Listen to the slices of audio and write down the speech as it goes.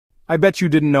I bet you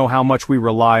didn't know how much we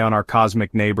rely on our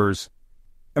cosmic neighbors.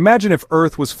 Imagine if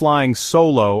Earth was flying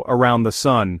solo around the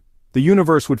sun. The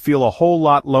universe would feel a whole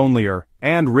lot lonelier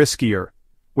and riskier.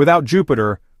 Without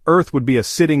Jupiter, Earth would be a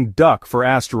sitting duck for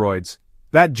asteroids.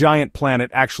 That giant planet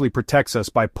actually protects us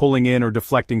by pulling in or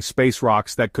deflecting space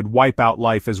rocks that could wipe out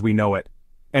life as we know it.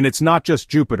 And it's not just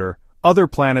Jupiter. Other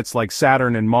planets like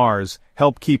Saturn and Mars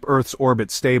help keep Earth's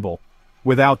orbit stable.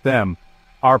 Without them,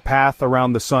 our path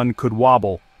around the sun could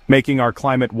wobble, making our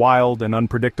climate wild and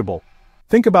unpredictable.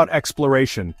 Think about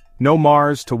exploration. No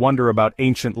Mars to wonder about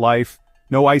ancient life,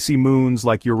 no icy moons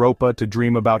like Europa to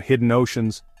dream about hidden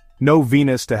oceans, no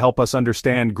Venus to help us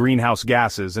understand greenhouse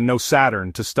gases, and no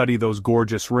Saturn to study those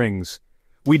gorgeous rings.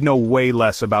 We'd know way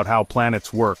less about how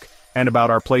planets work, and about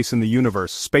our place in the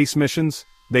universe. Space missions?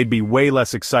 They'd be way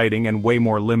less exciting and way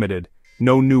more limited.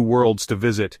 No new worlds to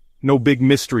visit, no big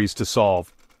mysteries to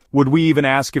solve. Would we even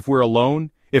ask if we're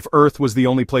alone? If Earth was the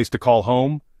only place to call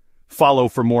home? Follow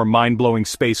for more mind-blowing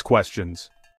space questions.